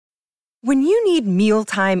When you need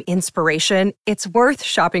mealtime inspiration, it's worth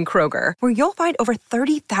shopping Kroger, where you'll find over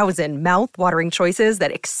 30,000 mouth-watering choices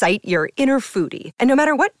that excite your inner foodie. And no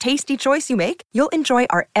matter what tasty choice you make, you'll enjoy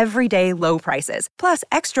our everyday low prices, plus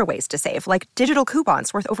extra ways to save, like digital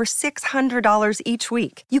coupons worth over $600 each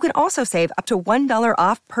week. You can also save up to $1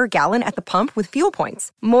 off per gallon at the pump with fuel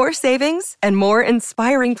points. More savings and more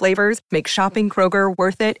inspiring flavors make shopping Kroger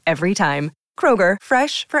worth it every time. Kroger,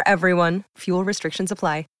 fresh for everyone. Fuel restrictions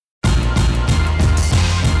apply.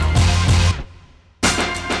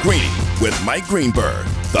 Greeny with Mike Greenberg,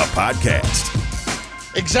 the podcast.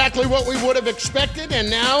 Exactly what we would have expected, and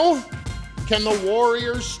now can the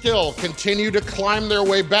Warriors still continue to climb their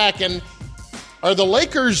way back? And are the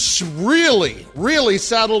Lakers really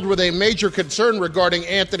saddled with a major concern regarding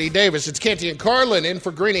Anthony Davis? It's Canty and Carlin in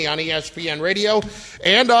for Greeny on ESPN Radio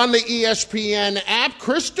and on the ESPN app.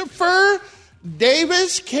 Christopher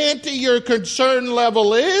Davis, Canty, your concern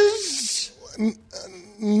level is?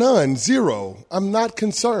 None, zero. I'm not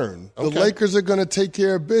concerned. Okay. The Lakers are going to take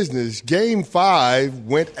care of business. Game 5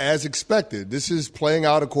 went as expected. This is playing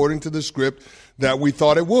out according to the script that we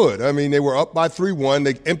thought it would. I mean, they were up by 3-1.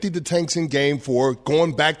 They emptied the tanks in Game 4,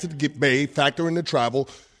 going back to the Bay, factoring the travel.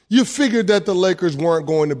 You figured that the Lakers weren't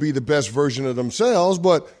going to be the best version of themselves,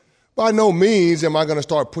 but by no means am I going to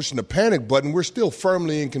start pushing the panic button. We're still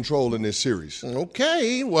firmly in control in this series.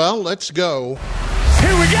 Okay, well, let's go.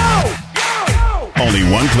 Here we go! Only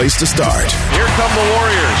one place to start. Here come the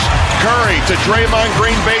Warriors. Curry to Draymond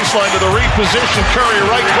Green baseline to the reposition. Curry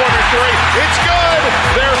right corner three. It's good.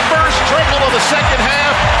 Their first triple of the second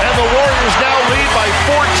half, and the Warriors now lead by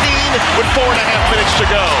 14 with 4.5 minutes to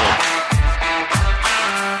go.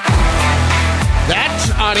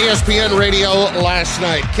 That's on ESPN Radio last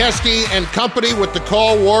night. Kesty and company with the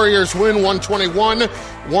call. Warriors win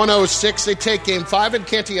 121-106. They take Game 5, and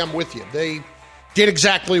Canty, I'm with you. They did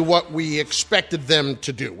exactly what we expected them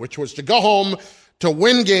to do, which was to go home to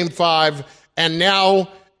win Game 5, and now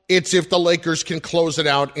it's if the Lakers can close it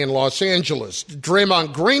out in Los Angeles.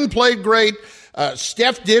 Draymond Green played great.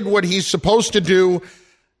 Steph did what he's supposed to do.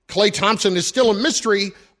 Klay Thompson is still a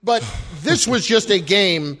mystery, but this was just a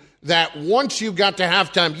game that once you got to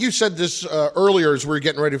halftime, you said this earlier as we were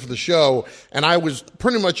getting ready for the show, and I was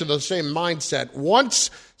pretty much in the same mindset.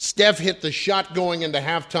 Once Steph hit the shot going into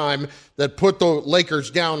halftime that put the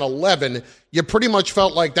Lakers down 11, you pretty much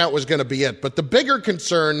felt like that was going to be it. But the bigger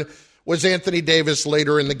concern was Anthony Davis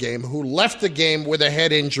later in the game, who left the game with a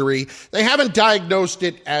head injury. They haven't diagnosed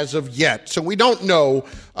it as of yet, so we don't know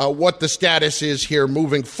what the status is here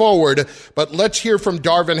moving forward. But let's hear from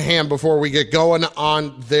Darvin Ham before we get going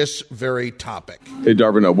on this very topic. Hey,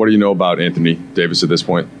 Darvin, what do you know about Anthony Davis at this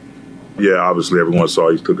point? Yeah, obviously everyone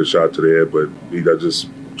saw he took a shot to the head, but I just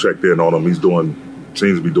checked in on him.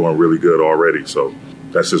 Seems to be doing really good already, so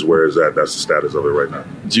that's just where it's at. That's the status of it right now.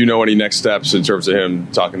 Do you know any next steps in terms of him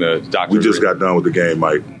talking to doctors? We just got done with the game,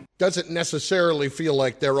 Mike. Doesn't necessarily feel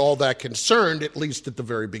like they're all that concerned, at least at the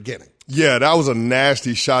very beginning. Yeah, that was a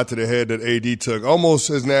nasty shot to the head that AD took. Almost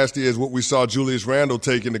as nasty as what we saw Julius Randle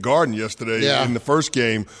take in the Garden yesterday in the first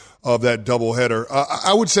game of that doubleheader.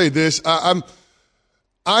 I would say this. I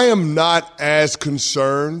am not as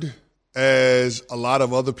concerned as a lot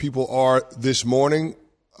of other people are this morning.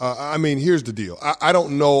 I mean, here's the deal. I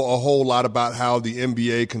don't know a whole lot about how the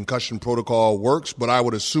NBA concussion protocol works, but I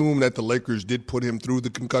would assume that the Lakers did put him through the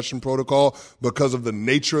concussion protocol because of the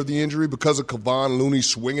nature of the injury, because of Kevon Looney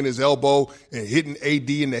swinging his elbow and hitting AD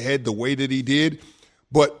in the head the way that he did.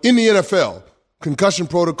 But in the NFL, concussion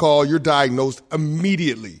protocol, you're diagnosed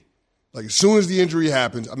immediately. Like as soon as the injury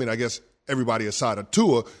happens, I mean, I guess everybody aside of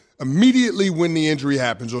Tua, immediately when the injury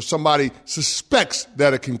happens or somebody suspects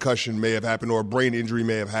that a concussion may have happened or a brain injury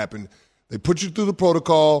may have happened, they put you through the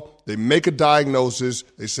protocol, they make a diagnosis,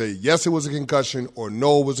 they say, yes, it was a concussion or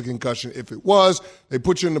no, it was a concussion. If it was, they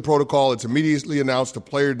put you in the protocol, it's immediately announced, the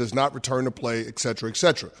player does not return to play, et cetera, et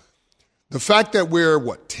cetera. The fact that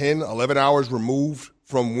we're, 10, 11 hours removed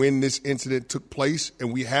from when this incident took place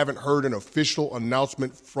and we haven't heard an official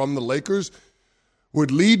announcement from the Lakers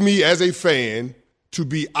would lead me as a fan to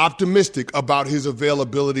be optimistic about his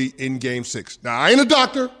availability in Game 6. Now, I ain't a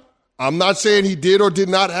doctor. I'm not saying he did or did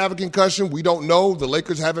not have a concussion. We don't know. The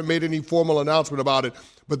Lakers haven't made any formal announcement about it.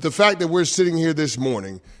 But the fact that we're sitting here this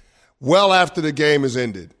morning, well after the game has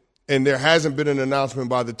ended, and there hasn't been an announcement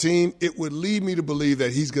by the team, it would lead me to believe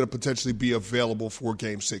that he's going to potentially be available for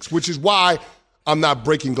Game 6, which is why I'm not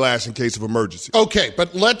breaking glass in case of emergency. Okay,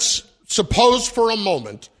 but let's suppose for a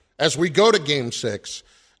moment, as we go to Game 6,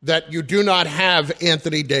 that you do not have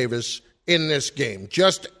Anthony Davis in this game,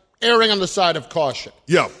 just erring on the side of caution.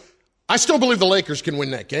 Yeah. I still believe the Lakers can win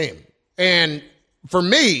that game. And for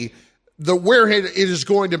me, where it is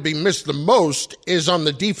going to be missed the most is on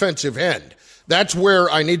the defensive end. That's where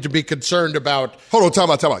I need to be concerned about. Hold on,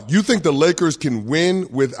 time out. You think the Lakers can win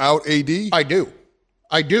without AD? I do.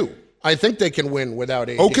 I think they can win without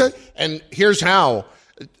AD. Okay. And here's how.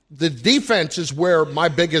 The defense is where my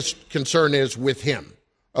biggest concern is with him.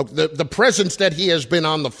 The presence that he has been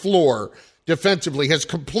on the floor defensively has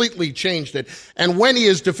completely changed it. And when he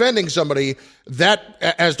is defending somebody, that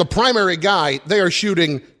as the primary guy, they are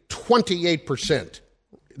shooting 28%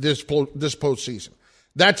 this postseason.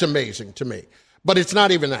 That's amazing to me. But it's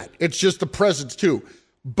not even that. It's just the presence, too.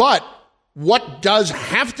 But what does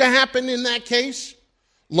have to happen in that case?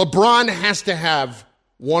 LeBron has to have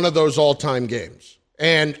one of those all-time games.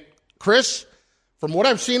 And, Chris, from what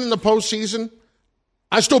I've seen in the postseason,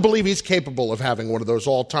 I still believe he's capable of having one of those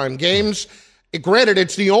all-time games. Granted,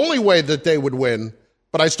 it's the only way that they would win,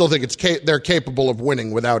 but I still think they're capable of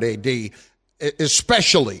winning without AD,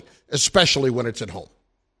 especially when it's at home.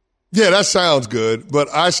 Yeah, that sounds good, but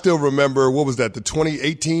I still remember, what was that, the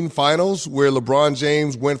 2018 finals where LeBron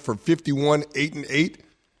James went for 51, 8-8,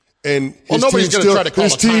 and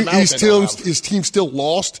his team still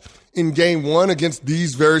lost in game one against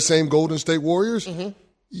these very same Golden State Warriors? Mm-hmm.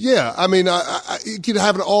 Yeah, I mean, you could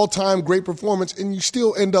have an all-time great performance and you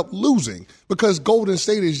still end up losing because Golden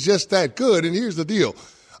State is just that good. And here's the deal.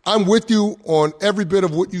 I'm with you on every bit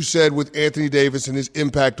of what you said with Anthony Davis and his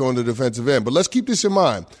impact on the defensive end. But let's keep this in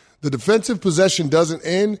mind. The defensive possession doesn't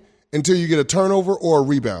end until you get a turnover or a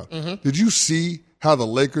rebound. Mm-hmm. Did you see how the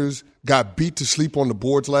Lakers got beat to sleep on the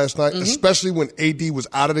boards last night, especially when AD was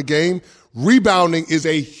out of the game? Rebounding is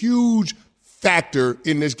a huge factor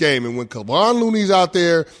in this game. And when Kevon Looney's out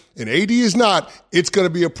there and AD is not, it's going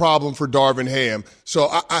to be a problem for Darvin Ham. So,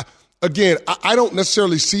 I don't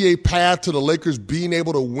necessarily see a path to the Lakers being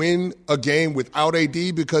able to win a game without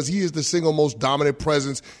AD because he is the single most dominant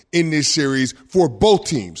presence in this series for both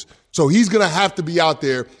teams. So he's going to have to be out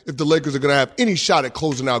there if the Lakers are going to have any shot at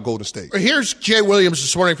closing out Golden State. Here's Jay Williams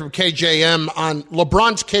this morning from KJM on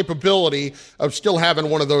LeBron's capability of still having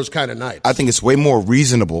one of those kind of nights. I think it's way more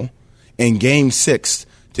reasonable in Game 6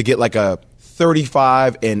 to get like a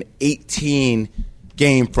 35 and 18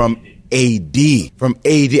 game from AD.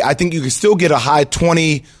 I think you can still get a high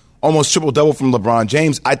 20, almost triple-double from LeBron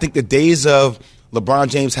James. I think the days of LeBron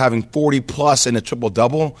James having 40-plus in a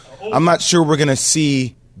triple-double, I'm not sure we're going to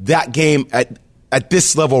see that game at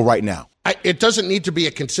this level right now. It doesn't need to be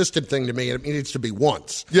a consistent thing to me. It needs to be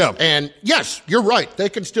once. Yeah. And, yes, you're right. They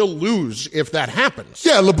can still lose if that happens.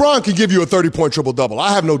 Yeah, LeBron can give you a 30-point triple-double.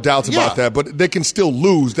 I have no doubts about that, but they can still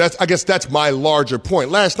lose. I guess that's my larger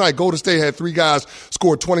point. Last night, Golden State had 3 guys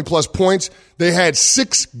score 20-plus points. They had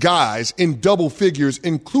 6 guys in double figures,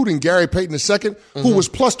 including Gary Payton II, who was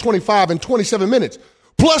plus 25 in 27 minutes.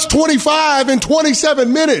 Plus 25 in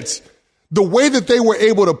 27 minutes. The way that they were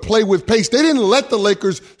able to play with pace, they didn't let the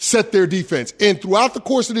Lakers set their defense. And throughout the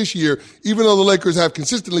course of this year, even though the Lakers have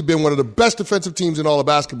consistently been one of the best defensive teams in all of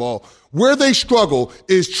basketball, where they struggle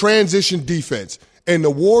is transition defense. And the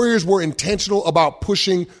Warriors were intentional about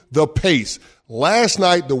pushing the pace. Last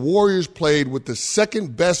night, the Warriors played with the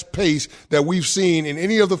second best pace that we've seen in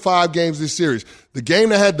any of the 5 games this series. The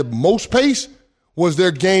game that had the most pace was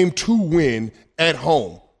their Game 2 win at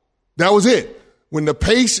home. That was it. When the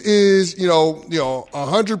pace is,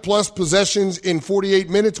 100-plus possessions in 48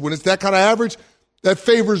 minutes, when it's that kind of average, that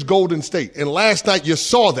favors Golden State. And last night you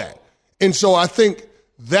saw that. And so I think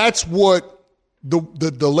that's what the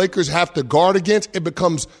Lakers have to guard against. It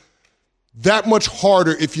becomes that much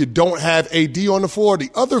harder if you don't have AD on the floor.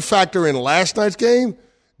 The other factor in last night's game,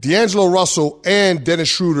 D'Angelo Russell and Dennis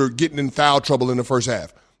Schroeder getting in foul trouble in the first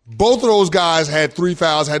half. Both of those guys had 3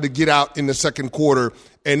 fouls, had to get out in the second quarter,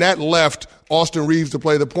 and that left Austin Reeves to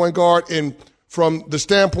play the point guard. And from the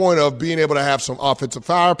standpoint of being able to have some offensive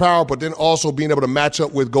firepower, but then also being able to match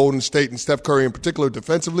up with Golden State and Steph Curry in particular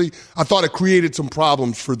defensively, I thought it created some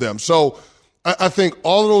problems for them. So I think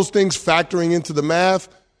all of those things factoring into the math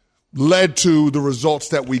led to the results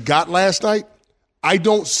that we got last night. I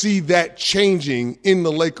don't see that changing in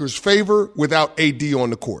the Lakers' favor without AD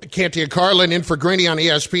on the court. Canty and Carlin in for Greeny on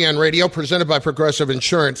ESPN Radio, presented by Progressive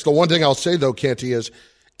Insurance. The one thing I'll say, though, Canty, is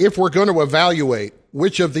if we're going to evaluate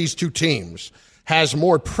which of these two teams has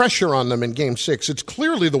more pressure on them in Game 6, it's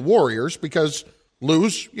clearly the Warriors because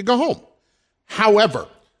lose, you go home. However,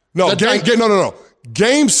 no.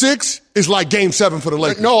 Game 6 is like Game 7 for the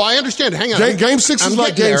Lakers. No, I understand. Hang on. Game 6 is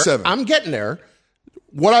like Game 7. I'm getting there.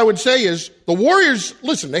 What I would say is the Warriors,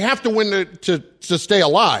 listen, they have to win to stay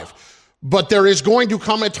alive. But there is going to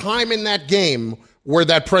come a time in that game where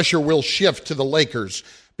that pressure will shift to the Lakers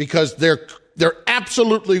because there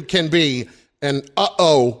absolutely can be an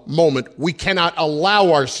moment. We cannot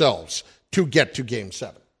allow ourselves to get to Game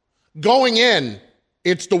 7. Going in,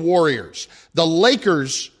 it's the Warriors. The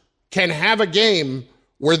Lakers can have a game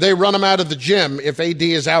where they run them out of the gym if AD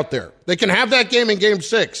is out there. They can have that game in Game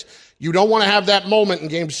 6. You don't want to have that moment in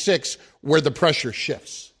Game 6 where the pressure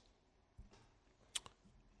shifts.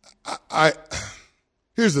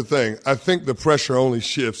 Here's the thing. I think the pressure only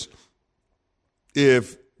shifts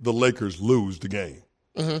if the Lakers lose the game.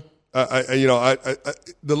 Mm-hmm.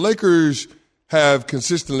 The Lakers have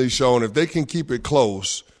consistently shown if they can keep it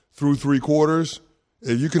close through 3 quarters,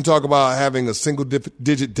 if you can talk about having a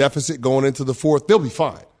single-digit deficit going into the fourth, they'll be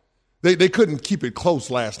fine. They couldn't keep it close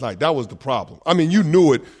last night. That was the problem. I mean, you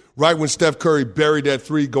knew it right when Steph Curry buried that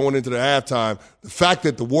 3 going into the halftime. The fact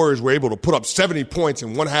that the Warriors were able to put up 70 points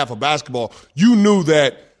in one half of basketball, you knew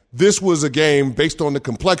that this was a game based on the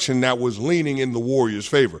complexion that was leaning in the Warriors'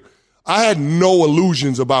 favor. I had no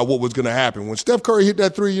illusions about what was going to happen. When Steph Curry hit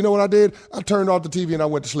that 3, you know what I did? I turned off the TV and I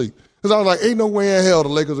went to sleep. Because I was like, ain't no way in hell the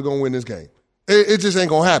Lakers are going to win this game. It just ain't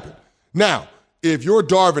going to happen. Now, if you're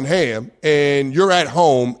Darvin Ham and you're at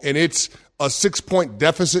home and it's a 6-point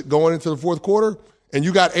deficit going into the fourth quarter and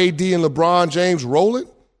you got AD and LeBron James rolling,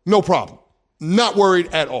 no problem. Not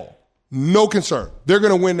worried at all. No concern. They're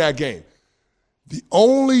going to win that game. The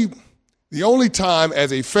only time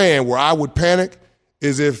as a fan where I would panic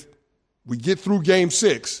is if we get through Game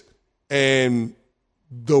 6 and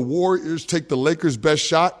the Warriors take the Lakers' best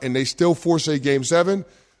shot and they still force a Game 7,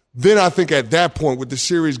 then I think at that point with the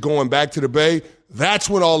series going back to the Bay, that's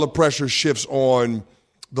when all the pressure shifts on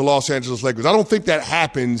the Los Angeles Lakers. I don't think that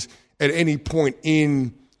happens at any point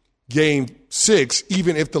in Game 6,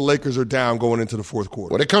 even if the Lakers are down going into the fourth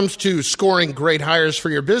quarter. When it comes to scoring great hires for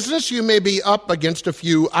your business, you may be up against a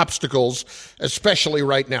few obstacles, especially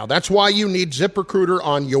right now. That's why you need ZipRecruiter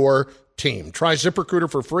on your team. Try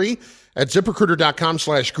ZipRecruiter for free at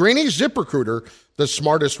ZipRecruiter.com/Greeny. ZipRecruiter, the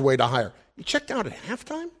smartest way to hire. You checked out at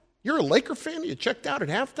halftime? You're a Laker fan? You checked out at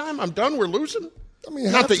halftime? I'm done. We're losing? I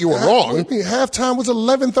mean, not that you were wrong. I mean, halftime was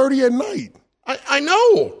 11:30 at night. I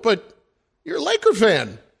know, but you're a Laker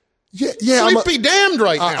fan. Yeah. Sleep be damned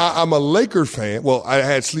right now. I'm a Laker fan. Well, I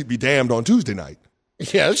had sleep be damned on Tuesday night.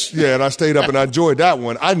 Yes. Yeah, and I stayed up and I enjoyed that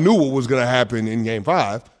one. I knew what was going to happen in Game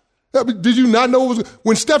 5. Did you not know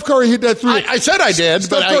when Steph Curry hit that 3? I said I did,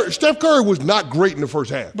 Steph Curry was not great in the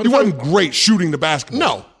first half. He wasn't great shooting the basketball.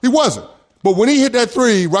 No. He wasn't. But when he hit that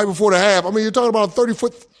 3 right before the half, I mean, you're talking about a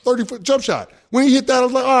 30-foot jump shot. When he hit that, I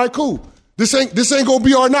was like, all right, cool. This ain't going to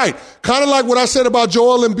be our night. Kind of like what I said about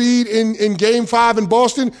Joel Embiid in Game 5 in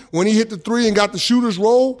Boston when he hit the 3 and got the shooter's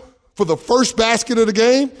roll for the first basket of the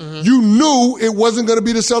game. Mm-hmm. You knew it wasn't going to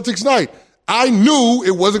be the Celtics' night. I knew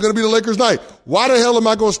it wasn't going to be the Lakers' night. Why the hell am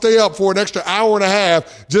I going to stay up for an extra hour and a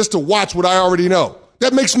half just to watch what I already know?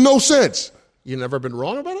 That makes no sense. You never been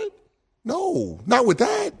wrong about it? No, not with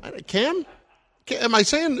that. Cam, am I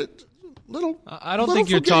saying that? I don't think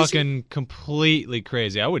you're talking completely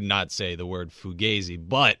crazy. I would not say the word fugazi,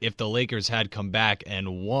 but if the Lakers had come back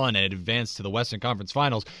and won and advanced to the Western Conference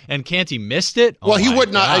Finals and Canty missed it, well, he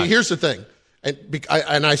would not. Here's the thing,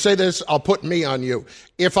 and I say this, I'll put me on you.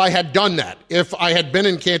 If I had done that, if I had been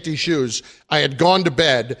in Canty's shoes, I had gone to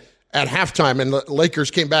bed at halftime and the Lakers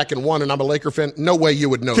came back and won, and I'm a Laker fan, no way you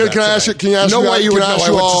would know that. Can I ask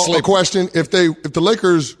you all a question? If the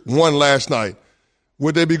Lakers won last night,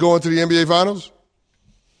 would they be going to the NBA Finals?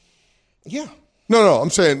 Yeah. No. I'm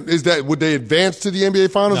saying, would they advance to the NBA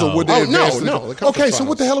Finals or would they advance? No. Okay, so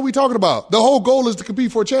what the hell are we talking about? The whole goal is to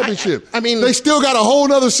compete for a championship. I mean, they still got a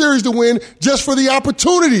whole other series to win just for the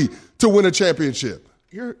opportunity to win a championship.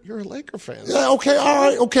 You're a Laker fan. Yeah. Okay. All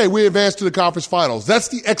right. Okay. We advance to the conference finals. That's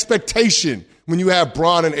the expectation when you have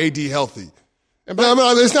Bron and AD healthy.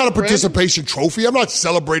 It's not a participation trophy. I'm not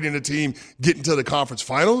celebrating the team getting to the conference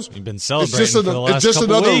finals. You've been celebrating for the last It's just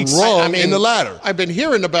couple another weeks. rung in the ladder. I've been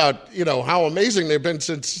hearing about, how amazing they've been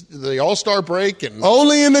since the All-Star break. And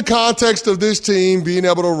only in the context of this team being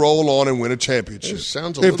able to roll on and win a championship.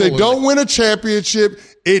 If they don't win a championship,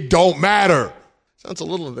 it don't matter. Sounds a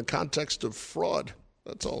little in the context of fraud.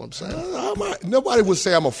 That's all I'm saying. Nobody would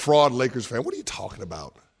say I'm a fraud Lakers fan. What are you talking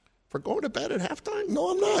about? For going to bed at halftime?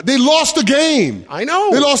 No, I'm not. They lost the game. I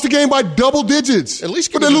know. They lost the game by double digits. At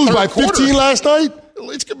least give me the third quarter. Did they lose by 15 last night? At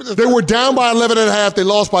least give me the They were down by 11 and a half. They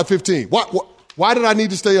lost by 15. Why did I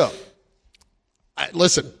need to stay up?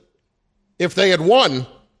 Listen, if they had won,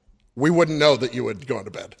 we wouldn't know that you had gone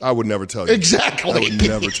to bed. I would never tell you. Exactly. I would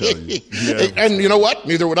never tell you. And you know what?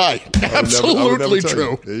 Neither would I. Absolutely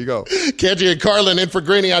true. There you go. Canty and Carlin in for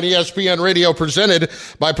Greeny on ESPN Radio, presented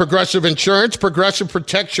by Progressive Insurance. Progressive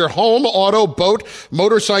protects your home, auto, boat,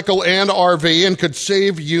 motorcycle, and RV, and could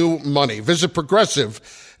save you money. Visit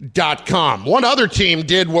Progressive.com. One other team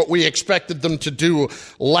did what we expected them to do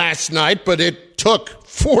last night, but it took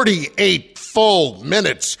 48 full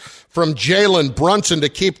minutes from Jalen Brunson to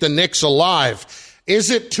keep the Knicks alive. Is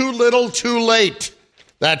it too little, too late?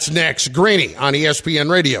 That's next. Greeny on ESPN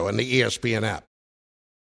Radio and the ESPN app.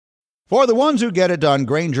 For the ones who get it done,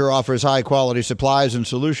 Grainger offers high-quality supplies and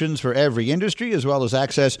solutions for every industry, as well as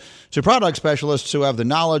access to product specialists who have the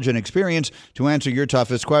knowledge and experience to answer your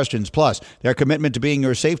toughest questions. Plus, their commitment to being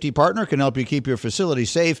your safety partner can help you keep your facility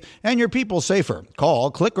safe and your people safer.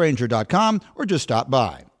 Call, clickgrainger.com, or just stop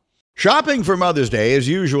by. Shopping for Mother's Day is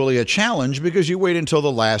usually a challenge because you wait until the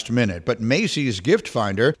last minute, but Macy's Gift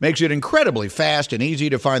Finder makes it incredibly fast and easy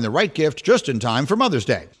to find the right gift just in time for Mother's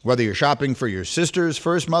Day. Whether you're shopping for your sister's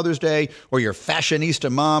first Mother's Day or your fashionista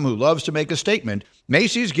mom who loves to make a statement,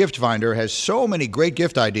 Macy's Gift Finder has so many great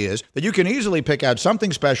gift ideas that you can easily pick out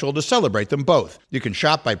something special to celebrate them both. You can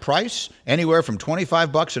shop by price, anywhere from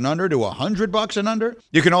 $25 and under to $100 and under.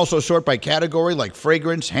 You can also sort by category like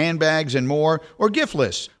fragrance, handbags, and more, or gift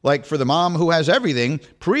lists, like for the mom who has everything,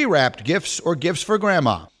 pre-wrapped gifts or gifts for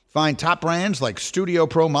grandma. Find top brands like Studio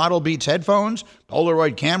Pro Model Beats headphones,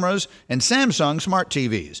 Polaroid cameras, and Samsung smart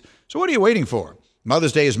TVs. So what are you waiting for?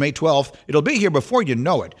 Mother's Day is May 12th. It'll be here before you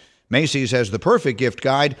know it. Macy's has the perfect gift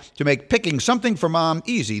guide to make picking something for mom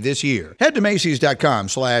easy this year. Head to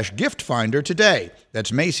Macys.com/gift finder today.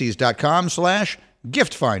 That's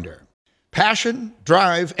Macys.com/gift finder. Passion,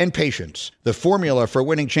 drive, and patience. The formula for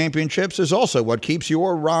winning championships is also what keeps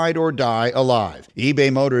your ride or die alive.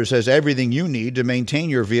 eBay Motors has everything you need to maintain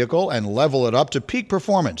your vehicle and level it up to peak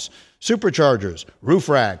performance. Superchargers, roof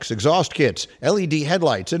racks, exhaust kits, LED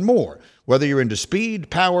headlights, and more. Whether you're into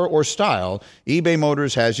speed, power, or style, eBay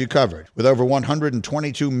Motors has you covered. With over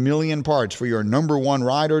 122 million parts for your number one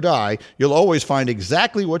ride or die, you'll always find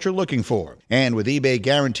exactly what you're looking for. And with eBay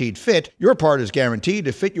Guaranteed Fit, your part is guaranteed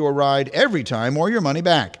to fit your ride every time or your money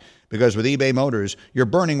back. Because with eBay Motors, you're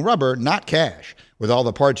burning rubber, not cash. With all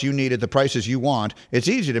the parts you need at the prices you want, it's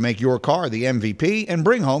easy to make your car the MVP and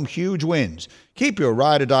bring home huge wins. Keep your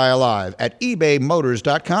ride or die alive at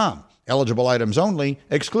ebaymotors.com. Eligible items only.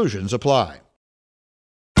 Exclusions apply.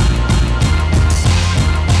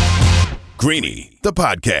 Greeny, the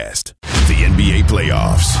podcast. The NBA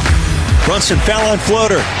playoffs. Brunson foul on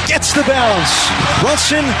floater. Gets the bounce.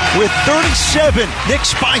 Brunson with 37.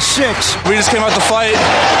 Knicks by 6. We just came out to fight.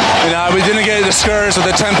 We didn't get discouraged with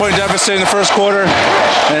a 10-point deficit in the first quarter.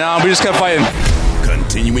 We just kept fighting.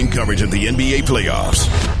 Continuing coverage of the NBA playoffs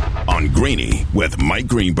on Greeny with Mike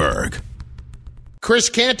Greenberg. Chris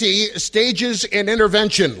Canty stages an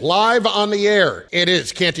intervention live on the air. It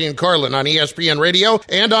is Canty and Carlin on ESPN Radio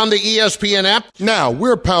and on the ESPN app. Now,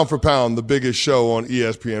 we're pound for pound the biggest show on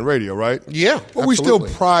ESPN Radio, right? Yeah, but we still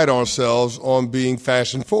pride ourselves on being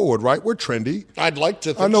fashion forward, right? We're trendy. I'd like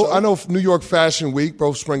to think I know New York Fashion Week,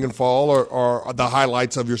 both spring and fall, are the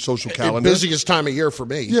highlights of your social calendar. Busiest time of year for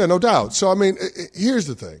me. Yeah, no doubt. So, here's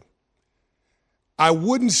the thing. I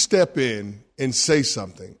wouldn't step in and say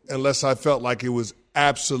something unless I felt like it was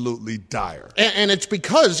absolutely dire. And it's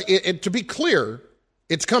because, to be clear,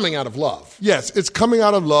 it's coming out of love. Yes, it's coming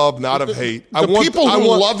out of love, not of hate. People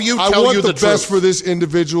who love you tell you the truth. I want the best for this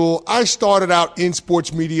individual. I started out in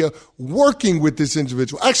sports media working with this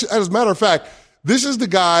individual. Actually, as a matter of fact, this is the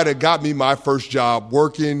guy that got me my first job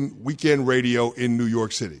working weekend radio in New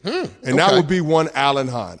York City. And that would be one Alan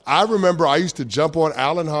Hahn. I remember I used to jump on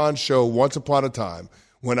Alan Hahn's show once upon a time.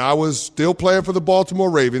 When I was still playing for the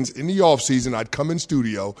Baltimore Ravens in the offseason, I'd come in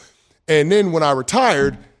studio. And then when I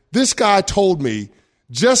retired, this guy told me,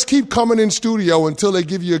 just keep coming in studio until they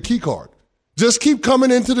give you a key card. Just keep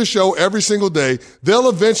coming into the show every single day. They'll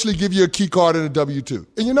eventually give you a key card and a W-2.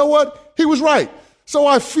 And you know what? He was right. So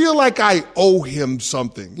I feel like I owe him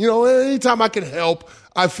something. Anytime I can help,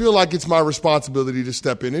 I feel like it's my responsibility to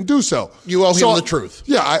step in and do so. You owe him the truth.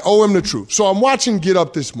 Yeah, I owe him the truth. So I'm watching Get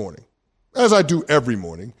Up this morning, as I do every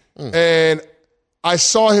morning, and I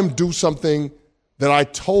saw him do something that I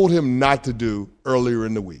told him not to do earlier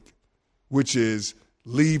in the week, which is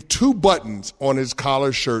leave 2 buttons on his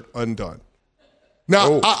collar shirt undone.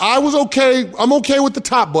 Now, I was okay. I'm okay with the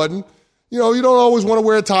top button. You don't always want to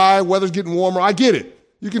wear a tie. Weather's getting warmer. I get it.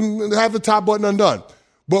 You can have the top button undone.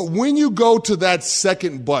 But when you go to that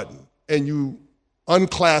second button and you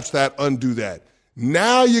unclasp that, undo that,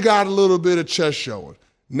 now you got a little bit of chest showing.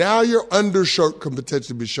 Now your undershirt can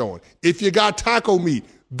potentially be showing. If you got taco meat,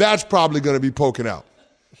 that's probably going to be poking out.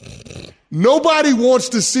 Nobody wants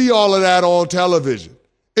to see all of that on television.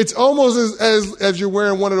 It's almost as you're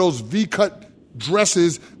wearing one of those V-cut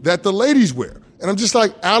dresses that the ladies wear. And I'm just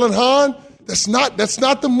like, Alan Hahn, that's not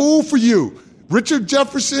the move for you. Richard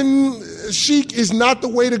Jefferson chic is not the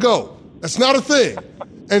way to go. That's not a thing.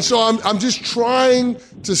 And so I'm just trying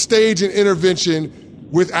to stage an intervention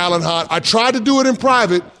with Alan Hahn. I tried to do it in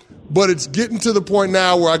private, but it's getting to the point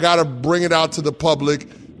now where I got to bring it out to the public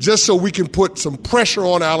just so we can put some pressure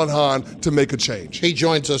on Alan Hahn to make a change. He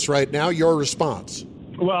joins us right now. Your response?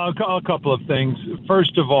 Well, a couple of things.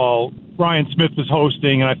 First of all, Ryan Smith was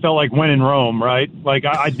hosting, and I felt like when in Rome, right? Like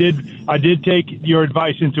I did take your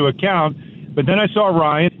advice into account, but then I saw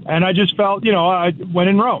Ryan, and I just felt, I went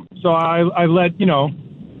in Rome. So I let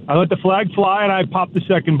the flag fly, and I popped the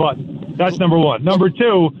second button. That's number one. Number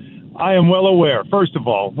two, I am well aware, first of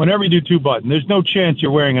all, whenever you do two button, there's no chance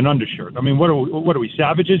you're wearing an undershirt. I mean, what are we,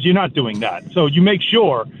 savages? You're not doing that. So you make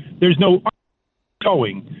sure there's no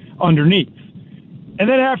showing underneath. And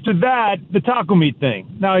then after that, the taco meat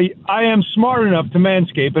thing. Now, I am smart enough to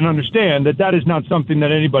manscape and understand that is not something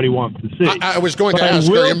that anybody wants to see. I was going to ask,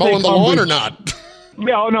 are you mowing the lawn or not?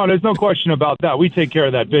 No, there's no question about that. We take care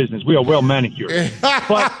of that business. We are well manicured.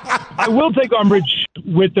 But I will take umbrage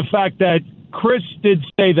with the fact that Chris did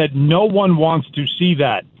say that no one wants to see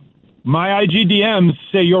that. My IG DMs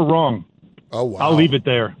say you're wrong. Oh, wow. I'll leave it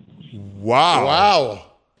there. Wow.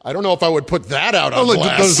 I don't know if I would put that out on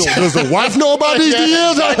blast. Does the wife know about these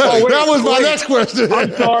DMs? That was my next question.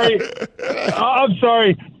 I'm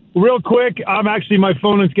sorry. Real quick, my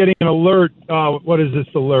phone is getting an alert. What is this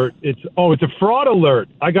alert? It's a fraud alert.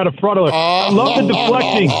 I got a fraud alert. I love the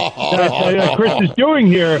deflecting that Chris is doing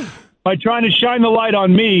here by trying to shine the light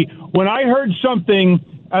on me. When I heard something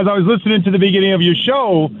as I was listening to the beginning of your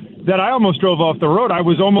show that I almost drove off the road, I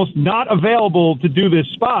was almost not available to do this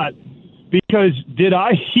spot because did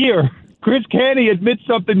I hear Chris Canty admit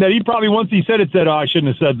something that he probably once he said it said, I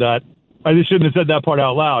shouldn't have said that. I just shouldn't have said that part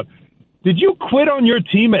out loud. Did you quit on your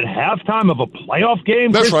team at halftime of a playoff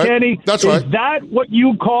game, That's Chris right. Canty? That's right. Is that what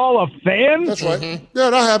you call a fan? That's right. Mm-hmm. Yeah,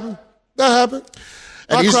 that happened.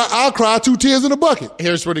 I'll cry 2 tears in a bucket.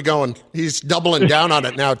 Here's where he's going. He's doubling down on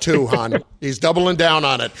it now, too, hon. He's doubling down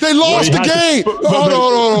on it. They lost the game.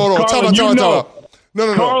 Hold on. Time out.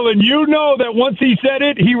 No. Carlin, you know that once he said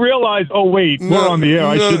it, he realized, oh, wait, we're on the air.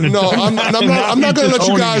 I shouldn't have done that. I'm not going to let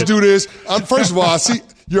you guys do this. First of all, I see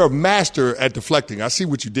you're a master at deflecting. I see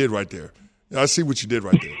what you did right there.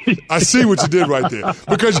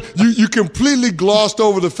 Because you completely glossed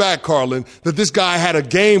over the fact, Carlin, that this guy had a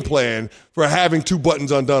game plan for having 2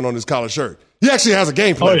 buttons undone on his collar shirt. He actually has a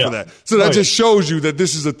game plan for that. So that just shows you that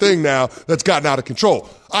this is a thing now that's gotten out of control.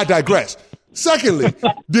 I digress. Secondly,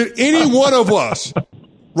 did any one of us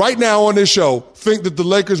right now on this show think that the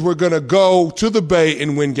Lakers were going to go to the Bay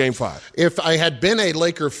and win Game 5? If I had been a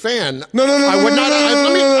Laker fan, I would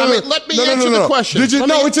not. Let me answer the question.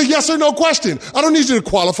 It's a yes or no question. I don't need you to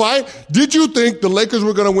qualify it. Did you think the Lakers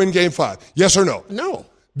were going to win Game 5? Yes or no? No.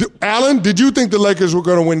 Alan, did you think the Lakers were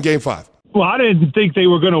going to win Game 5? Well, I didn't think they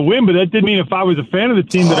were going to win, but that didn't mean if I was a fan of the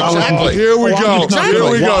team that I was. Here we go.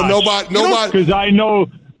 Nobody. Because I know.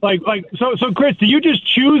 So Chris, do you just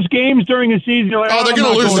choose games during the season? You're like, they're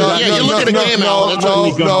going to lose. You look at a game out.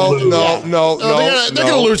 No. They're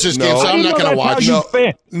going to lose this game, so I'm not going to watch.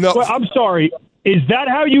 No. Well, I'm sorry. Is that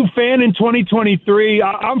how you fan in 2023?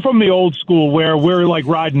 I'm from the old school where we're like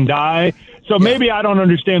ride and die. So maybe I don't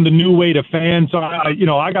understand the new way to fan. So I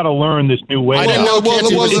got to learn this new way. I didn't know.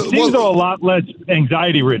 It seems a lot less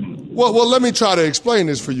anxiety ridden. Well, let me try to explain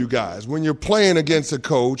this for you guys. When you're playing against a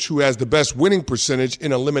coach who has the best winning percentage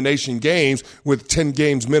in elimination games with 10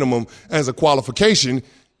 games minimum as a qualification,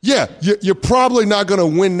 you're probably not going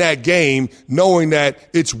to win that game knowing that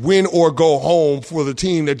it's win or go home for the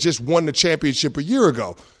team that just won the championship a year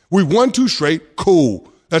ago. We won 2 straight. Cool.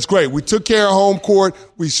 That's great. We took care of home court.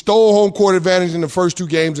 We stole home court advantage in the first 2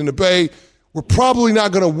 games in the Bay. We're probably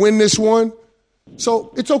not going to win this one.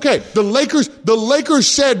 So it's okay. The Lakers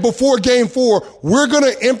said before Game 4, we're going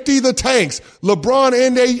to empty the tanks. LeBron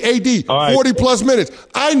and AD, 40-plus minutes.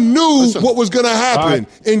 I knew what was going to happen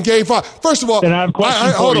in Game 5. First of all, then I have a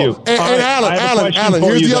question for you. And Alan,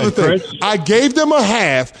 here's the other thing. Chris. I gave them a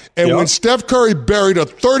half, and when Steph Curry buried a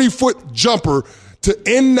 30-foot jumper to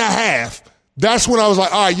end the half, that's when I was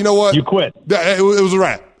like, all right, you know what? You quit. It was a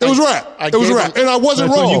wrap. It was a wrap. And I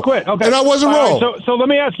wasn't wrong. You quit. Okay. And I wasn't wrong. Right, so let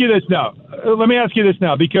me ask you this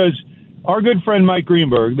now. Because our good friend Mike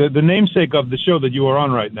Greenberg, the namesake of the show that you are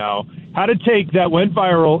on right now, had a take that went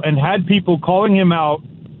viral and had people calling him out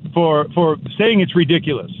for saying it's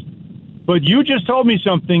ridiculous. But you just told me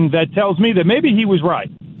something that tells me that maybe he was right.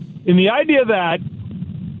 In the idea that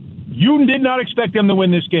you did not expect them to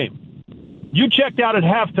win this game. You checked out at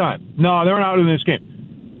halftime. No, they're not in this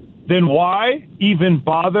game. Then why even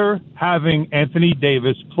bother having Anthony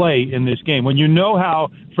Davis play in this game when you know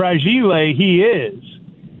how fragile he is?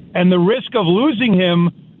 And the risk of losing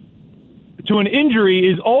him to an injury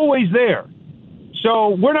is always there. So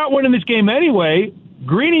we're not winning this game anyway.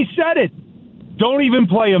 Greeny said it. Don't even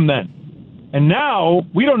play him then. And now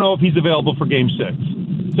we don't know if he's available for Game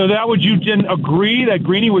 6. So that would you agree that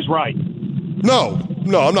Greeny was right? No,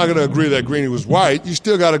 I'm not going to agree that Greeny was right. You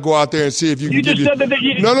still got to go out there and see if you can. You just said that.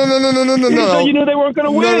 No. You knew they weren't going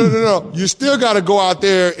to win. No. You still got to go out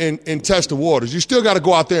there and test the waters. You still got to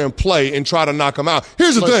go out there and play and try to knock them out.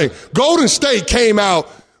 Here's the thing: Golden State came out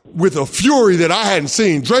with a fury that I hadn't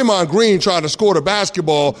seen. Draymond Green trying to score the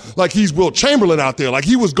basketball like he's Wilt Chamberlain out there, like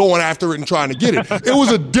he was going after it and trying to get it. It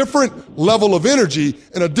was a different level of energy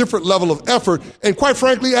and a different level of effort, and quite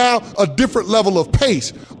frankly, Al, a different level of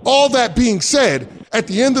pace. All that being said, at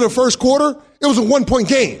the end of the first quarter, it was a 1-point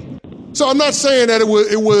game. So I'm not saying that it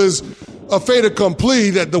was a fait accompli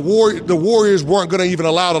that the Warriors weren't going to even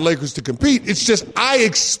allow the Lakers to compete. It's just I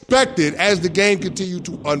expected, as the game continued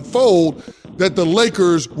to unfold, that the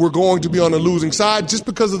Lakers were going to be on the losing side just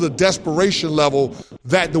because of the desperation level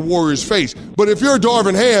that the Warriors face. But if you're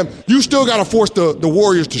Darvin Ham, you still got to force the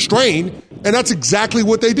Warriors to strain, and that's exactly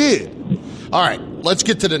what they did. All right, let's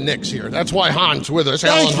get to the Knicks here. That's why Han's with us.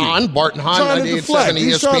 Alan Hahn, Barton Hahn, 98.7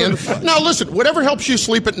 ESPN. Now, listen, whatever helps you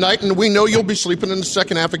sleep at night, and we know you'll be sleeping in the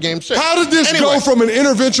second half of Game 6. How did this go from an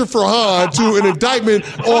intervention for Hahn to an indictment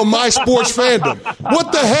on my sports fandom?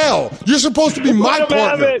 What the hell? You're supposed to be my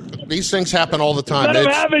partner. These things happen all the time. Let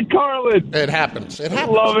him have it, Carlin. It happens. It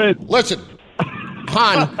happens. I love it. Listen,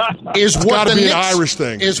 Hahn, is what the Knicks, Irish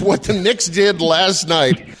thing. Is what the Knicks did last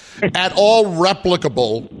night at all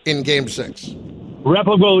replicable in Game 6?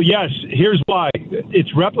 Replicable, yes. Here's why.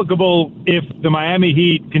 It's replicable if the Miami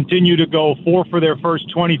Heat continue to go 4 for their first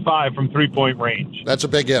 25 from three-point range. That's a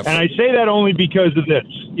big if. And I say that only because of this.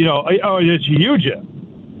 It's a huge if.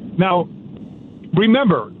 Now,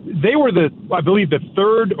 remember, they were I believe the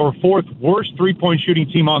third or fourth worst three-point shooting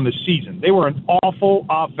team on the season. They were an awful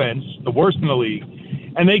offense, the worst in the league,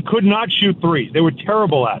 and they could not shoot threes. They were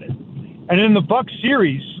terrible at it. And in the Bucks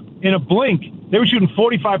series, in a blink, they were shooting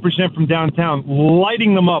 45% from downtown,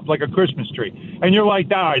 lighting them up like a Christmas tree. And you're like,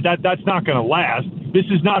 all right, that's not going to last. This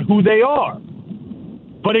is not who they are.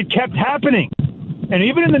 But it kept happening. And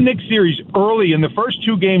even in the Knicks series, early in the first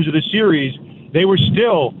 2 games of the series, they were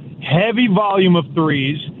still heavy volume of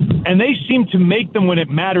threes, and they seemed to make them when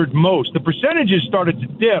it mattered most. The percentages started to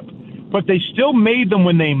dip, but they still made them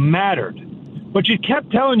when they mattered. But you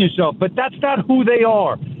kept telling yourself, but that's not who they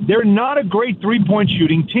are. They're not a great three-point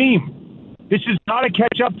shooting team. This is not a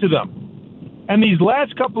catch-up to them. And these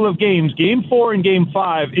last couple of games, Game 4 and Game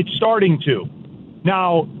 5, it's starting to.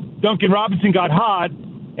 Now, Duncan Robinson got hot,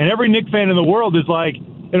 and every Knicks fan in the world is like,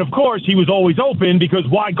 and of course he was always open because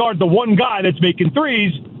why guard the one guy that's making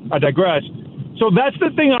threes? I digress. So that's the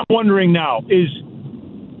thing I'm wondering now is,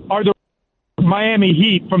 are the Miami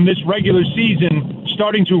Heat from this regular season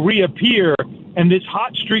starting to reappear and this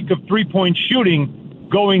hot streak of three-point shooting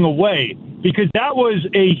going away? Because that was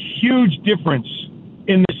a huge difference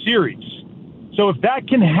in the series. So if that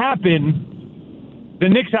can happen, the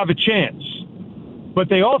Knicks have a chance. But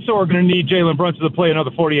they also are going to need Jalen Brunson to play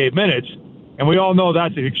another 48 minutes. And we all know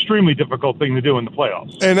that's an extremely difficult thing to do in the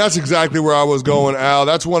playoffs. And that's exactly where I was going, Al.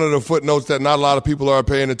 That's one of the footnotes that not a lot of people are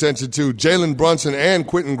paying attention to. Jalen Brunson and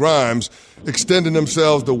Quentin Grimes extending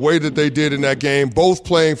themselves the way that they did in that game, both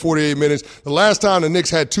playing 48 minutes. The last time the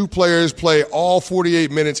Knicks had 2 players play all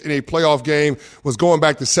 48 minutes in a playoff game was going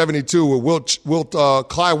back to 72 with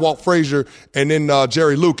Clyde Walt-Frazier and then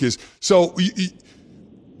Jerry Lucas. So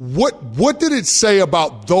What did it say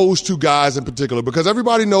about those 2 guys in particular? Because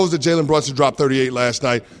everybody knows that Jalen Brunson dropped 38 last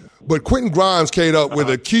night, but Quentin Grimes came up with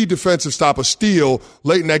a key defensive stop, a steal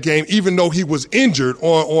late in that game, even though he was injured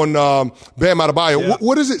on Bam Adebayo. Yeah.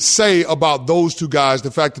 What does it say about those 2 guys, the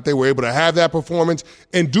fact that they were able to have that performance,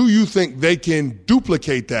 and do you think they can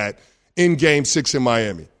duplicate that in Game 6 in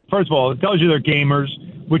Miami? First of all, it tells you they're gamers,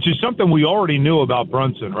 which is something we already knew about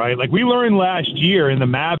Brunson, right? Like we learned last year in the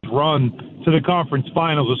Mavs run to the conference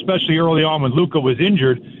finals, especially early on when Luka was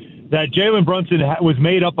injured, that Jalen Brunson was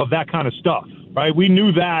made up of that kind of stuff, right? We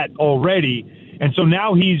knew that already. And so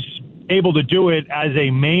now he's able to do it as a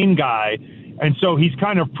main guy. And so he's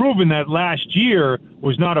kind of proven that last year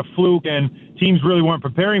was not a fluke and teams really weren't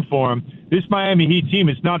preparing for him. This Miami Heat team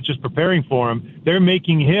is not just preparing for him. They're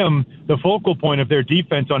making him the focal point of their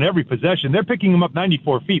defense on every possession. They're picking him up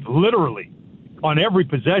 94 feet, literally, on every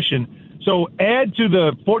possession. So add to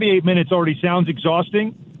the 48 minutes already sounds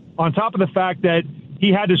exhausting, on top of the fact that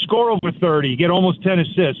he had to score over 30, get almost 10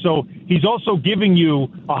 assists. So he's also giving you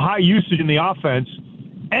a high usage in the offense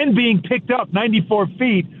and being picked up 94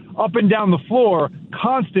 feet up and down the floor,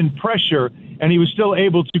 constant pressure, and he was still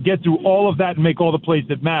able to get through all of that and make all the plays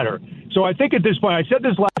that matter. So I think at this point, I said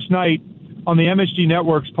this last night on the MSG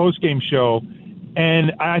Network's postgame show,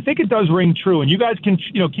 and I think it does ring true. And you guys can,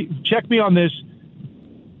 check me on this.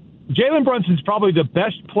 Jalen Brunson's probably the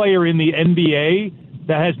best player in the NBA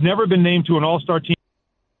that has never been named to an All-Star team.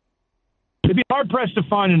 It'd be hard-pressed to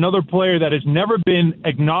find another player that has never been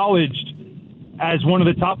acknowledged as one of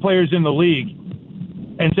the top players in the league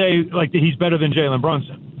and say, like, that he's better than Jalen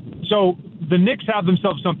Brunson. So the Knicks have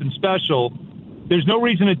themselves something special. There's no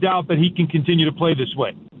reason to doubt that he can continue to play this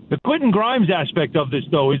way. The Quentin Grimes aspect of this,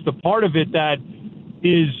 though, is the part of it that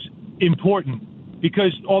is important.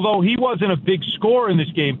 Because although he wasn't a big scorer in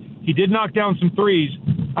this game, he did knock down some threes.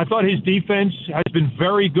 I thought his defense has been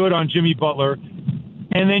very good on Jimmy Butler.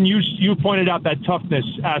 And then you pointed out that toughness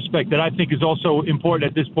aspect that I think is also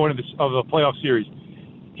important at this point of the playoff series.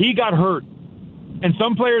 He got hurt. And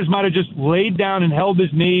some players might have just laid down and held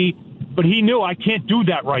his knee, but he knew, I can't do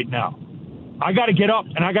that right now. I got to get up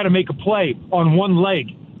and I got to make a play on one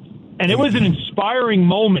leg. And it was an inspiring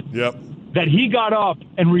moment that he got up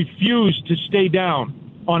and refused to stay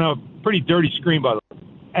down on a pretty dirty screen, by the way,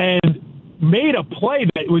 and made a play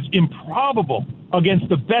that was improbable against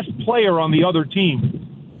the best player on the other team.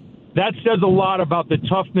 That says a lot about the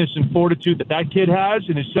toughness and fortitude that kid has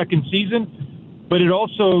in his second season. But it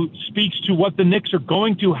also speaks to what the Knicks are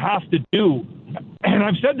going to have to do. And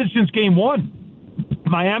I've said this since game one.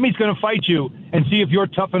 Miami's going to fight you and see if you're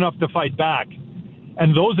tough enough to fight back.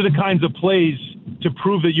 And those are the kinds of plays to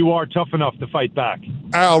prove that you are tough enough to fight back.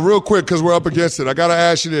 Al, real quick, because we're up against it, I got to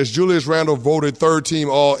ask you this. Julius Randle voted third-team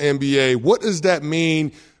All-NBA. What does that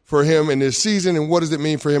mean for him in this season, and what does it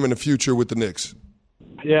mean for him in the future with the Knicks?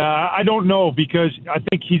 Yeah, I don't know, because I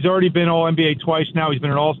think he's already been All-NBA twice now. He's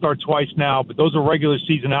been an All-Star twice now, but those are regular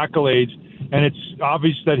season accolades, and it's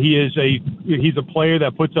obvious that he's a player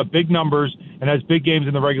that puts up big numbers and has big games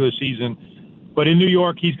in the regular season. But in New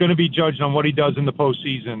York, he's going to be judged on what he does in the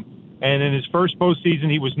postseason. And in his first postseason,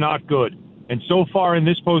 he was not good. And so far in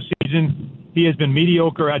this postseason, he has been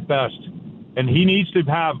mediocre at best. And he needs to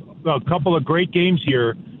have a couple of great games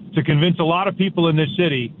here to convince a lot of people in this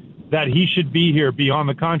city that he should be here beyond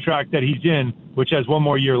the contract that he's in, which has one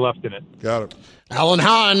more year left in it. Got it. Alan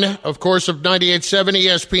Hahn, of course, of 98.7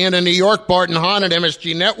 ESPN in New York. Barton Hahn at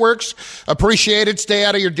MSG Networks. Appreciate it. Stay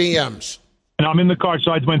out of your DMs. And I'm in the car,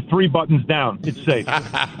 so I went 3 buttons down. It's safe.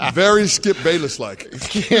 Very Skip Bayless-like.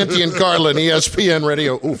 Canty and Carlin, ESPN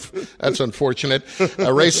Radio. Oof, that's unfortunate.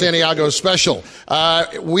 Ray Santiago special.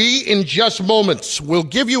 We, in just moments, will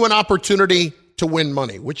give you an opportunity to win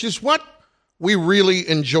money, which is what we really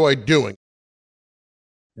enjoy doing.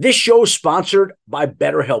 This show is sponsored by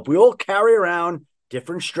BetterHelp. We all carry around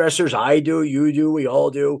different stressors. I do, you do, we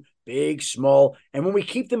all do, big, small. And when we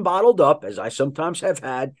keep them bottled up, as I sometimes have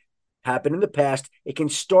had happen in the past, it can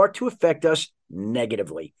start to affect us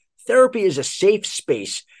negatively. Therapy is a safe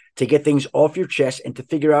space to get things off your chest and to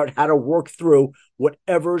figure out how to work through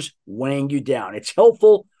whatever's weighing you down. It's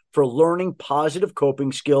helpful for learning positive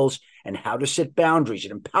coping skills and how to set boundaries. It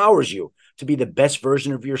empowers you to be the best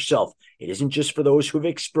version of yourself. It isn't just for those who have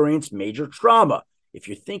experienced major trauma. If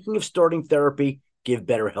you're thinking of starting therapy, give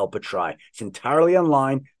BetterHelp a try. It's entirely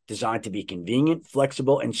online, designed to be convenient,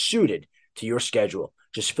 flexible, and suited to your schedule.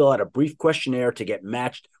 Just fill out a brief questionnaire to get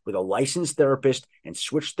matched with a licensed therapist and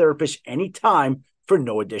switch therapists anytime for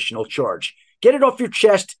no additional charge. Get it off your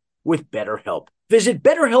chest with BetterHelp. Visit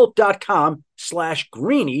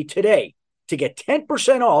BetterHelp.com/Greeny today to get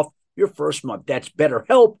 10% off your first month. That's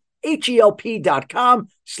BetterHelp,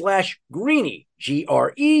 HELP.com/Greeny,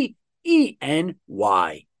 GREENY.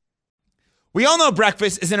 We all know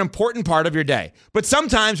breakfast is an important part of your day, but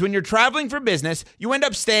sometimes when you're traveling for business, you end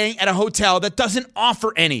up staying at a hotel that doesn't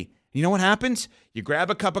offer any. You know what happens? You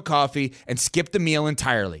grab a cup of coffee and skip the meal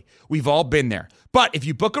entirely. We've all been there. But if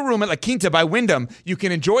you book a room at La Quinta by Wyndham, you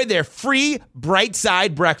can enjoy their free Bright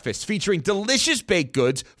Side breakfast featuring delicious baked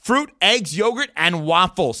goods, fruit, eggs, yogurt, and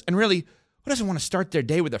waffles. And really, who doesn't want to start their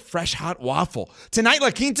day with a fresh, hot waffle? Tonight,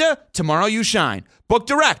 La Quinta, tomorrow you shine. Book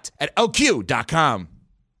direct at LQ.com.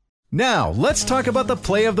 Now, let's talk about the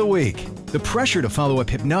play of the week. The pressure to follow up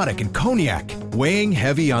Hypnotic and Cognac, weighing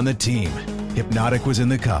heavy on the team. Hypnotic was in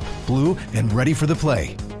the cup, blue and ready for the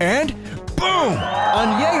play. And boom!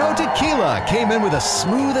 Añejo Tequila came in with a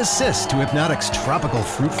smooth assist to Hypnotic's tropical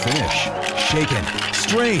fruit finish. Shaken,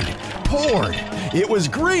 strained, poured. It was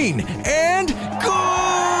green and good!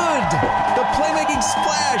 The playmaking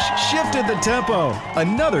splash shifted the tempo.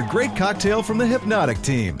 Another great cocktail from the Hypnotic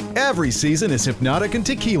team. Every season is Hypnotic and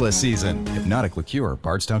Tequila season. Hypnotic Liqueur,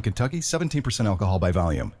 Bardstown, Kentucky, 17% alcohol by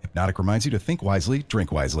volume. Hypnotic reminds you to think wisely,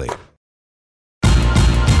 drink wisely.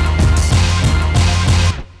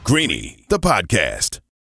 Greeny, the podcast.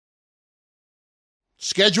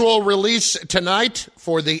 Schedule release tonight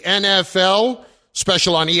for the NFL,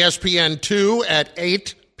 special on ESPN2 at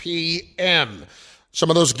 8 p.m. Some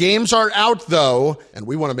of those games are out, though, and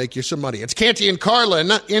we want to make you some money. It's Canty and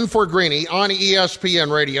Carlin in for Greeny on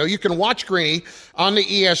ESPN Radio. You can watch Greeny on the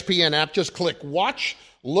ESPN app. Just click Watch,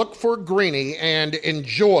 look for Greeny, and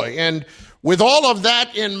enjoy. And with all of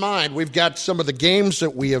that in mind, we've got some of the games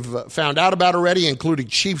that we have found out about already, including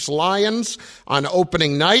Chiefs-Lions on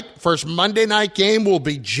opening night. First Monday night game will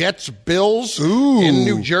be Jets-Bills in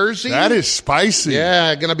New Jersey. That is spicy.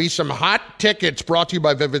 Yeah, going to be some hot tickets brought to you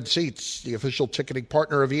by Vivid Seats, the official ticketing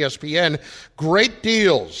partner of ESPN. Great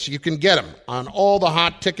deals. You can get them on all the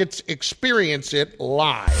hot tickets. Experience it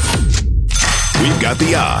live. We've got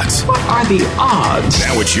the odds. What are the odds?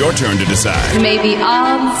 Now it's your turn to decide. May the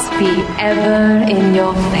odds be ever in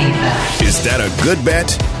your favor. Is that a good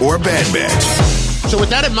bet or a bad bet? So with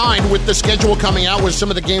that in mind, with the schedule coming out with some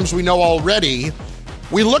of the games we know already,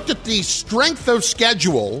 we looked at the strength of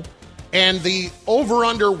schedule and the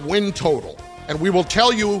over-under win total. And we will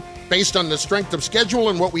tell you, based on the strength of schedule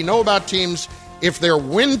and what we know about teams, if their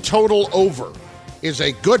win total over is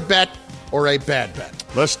a good bet or a bad bet.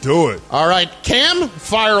 Let's do it. All right, Cam,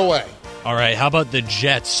 fire away. All right, how about the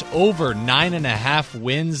Jets? Over 9.5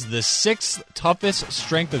 wins, the sixth toughest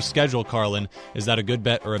strength of schedule, Carlin. Is that a good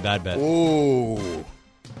bet or a bad bet? Ooh,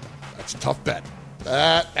 that's a tough bet.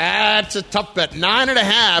 That's a tough bet.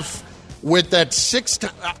 9.5 with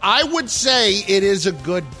that I would say it is a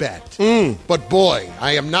good bet. But boy,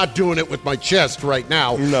 I am not doing it with my chest right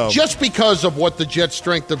now. No. Just because of what the Jets'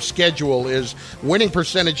 strength of schedule is. Winning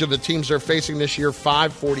percentage of the teams they're facing this year,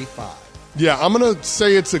 .545. Yeah, I'm going to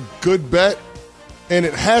say it's a good bet, and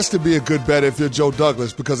it has to be a good bet if you're Joe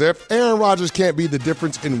Douglas, because if Aaron Rodgers can't be the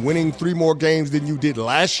difference in winning 3 more games than you did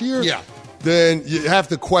last year, then you have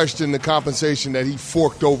to question the compensation that he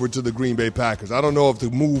forked over to the Green Bay Packers. I don't know if the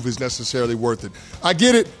move is necessarily worth it. I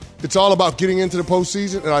get it. It's all about getting into the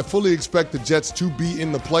postseason, and I fully expect the Jets to be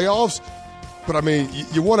in the playoffs. But, I mean,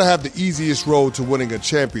 you want to have the easiest road to winning a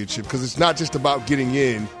championship because it's not just about getting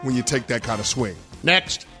in when you take that kind of swing.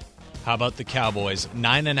 Next. How about the Cowboys?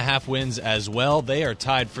 9.5 wins as well. They are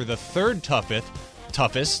tied for the third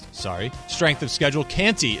toughest strength of schedule.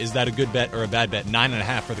 Canty, is that a good bet or a bad bet?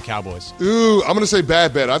 9.5 for the Cowboys. Ooh, I'm going to say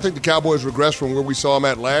bad bet. I think the Cowboys regressed from where we saw them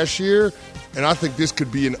at last year, and I think this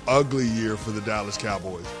could be an ugly year for the Dallas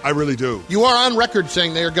Cowboys. I really do. You are on record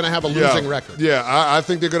saying they are going to have a losing record. Yeah, I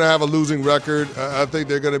think they're going to have a losing record. I think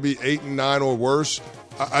they're going to be 8-9 or worse.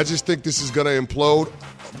 I just think this is going to implode.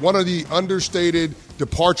 One of the understated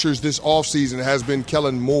departures this offseason has been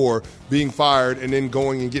Kellen Moore being fired and then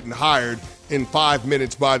going and getting hired in 5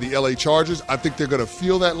 minutes by the LA Chargers. I think they're going to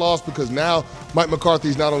feel that loss because now Mike McCarthy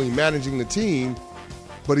is not only managing the team,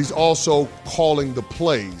 but he's also calling the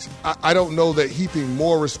plays. I don't know that heaping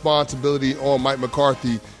more responsibility on Mike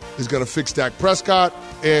McCarthy is going to fix Dak Prescott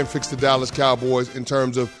and fix the Dallas Cowboys in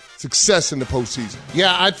terms of success in the postseason.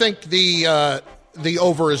 Yeah, I think the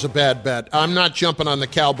over is a bad bet. I'm not jumping on the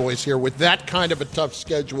Cowboys here with that kind of a tough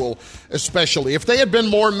schedule, especially. If they had been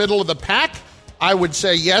more middle of the pack, I would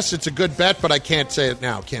say yes, it's a good bet, but I can't say it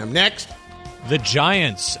now. Cam, next. The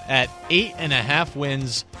Giants at 8.5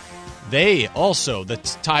 wins. They also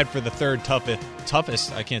tied for the third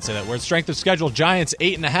toughest, I can't say that word, strength of schedule. Giants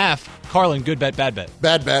 8.5. Carlin, good bet, bad bet?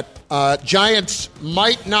 Bad bet. Giants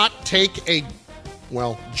might not take a,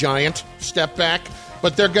 giant step back,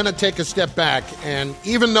 but they're going to take a step back. And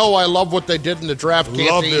even though I love what they did in the draft,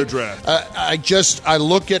 love their draft. I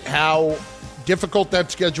look at how difficult that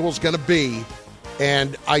schedule is going to be,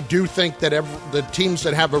 and I do think that the teams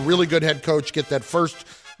that have a really good head coach get that first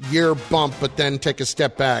year bump, but then take a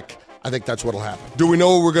step back. I think that's what will happen. Do we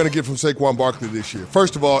know what we're going to get from Saquon Barkley this year?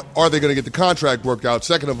 First of all, are they going to get the contract worked out?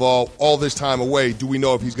 Second of all this time away, do we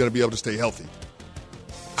know if he's going to be able to stay healthy?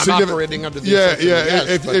 I'm operating under the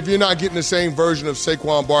assumption if you're not getting the same version of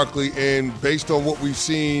Saquon Barkley, and based on what we've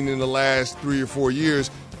seen in the last 3 or 4 years,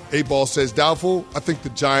 8-Ball says doubtful. I think the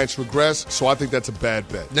Giants regress, so I think that's a bad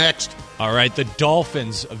bet. Next. All right, the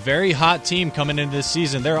Dolphins, a very hot team coming into this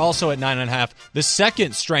season. They're also at 9.5. The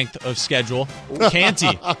second strength of schedule,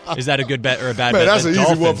 Canty. Is that a good bet or a bad bet? That's an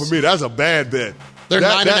easy one for me. That's a bad bet. They're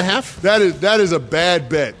 9.5? That is a bad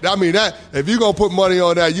bet. I mean, if you're going to put money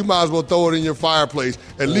on that, you might as well throw it in your fireplace.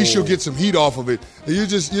 At least you'll get some heat off of it. And you're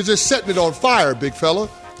just setting it on fire, big fella.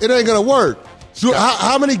 It ain't going to work. So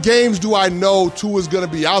how many games do I know Tua's going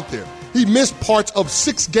to be out there? He missed parts of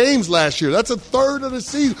 6 games last year. That's a third of the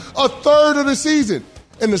season. A third of the season.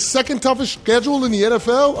 And the second toughest schedule in the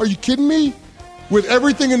NFL? Are you kidding me? With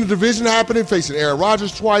everything in the division happening, facing Aaron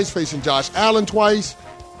Rodgers twice, facing Josh Allen twice.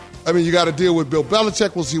 I mean, you got to deal with Bill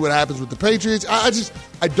Belichick. We'll see what happens with the Patriots.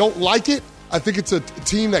 I don't like it. I think it's a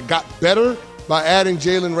team that got better by adding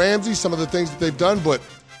Jalen Ramsey, some of the things that they've done, but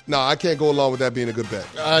no, I can't go along with that being a good bet.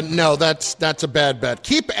 No, that's a bad bet.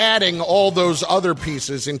 Keep adding all those other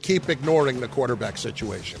pieces and keep ignoring the quarterback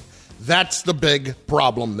situation. That's the big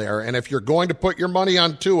problem there. And if you're going to put your money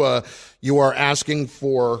on Tua, you are asking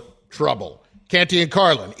for trouble. Canty and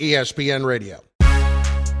Carlin, ESPN Radio.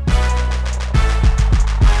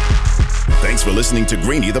 Thanks for listening to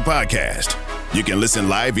Greeny, the podcast. You can listen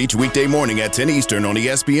live each weekday morning at 10 Eastern on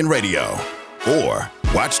ESPN Radio. Or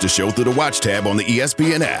watch the show through the Watch tab on the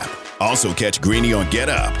ESPN app. Also catch Greeny on Get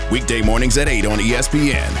Up, weekday mornings at 8 on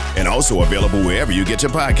ESPN. And also available wherever you get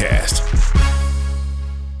your podcasts.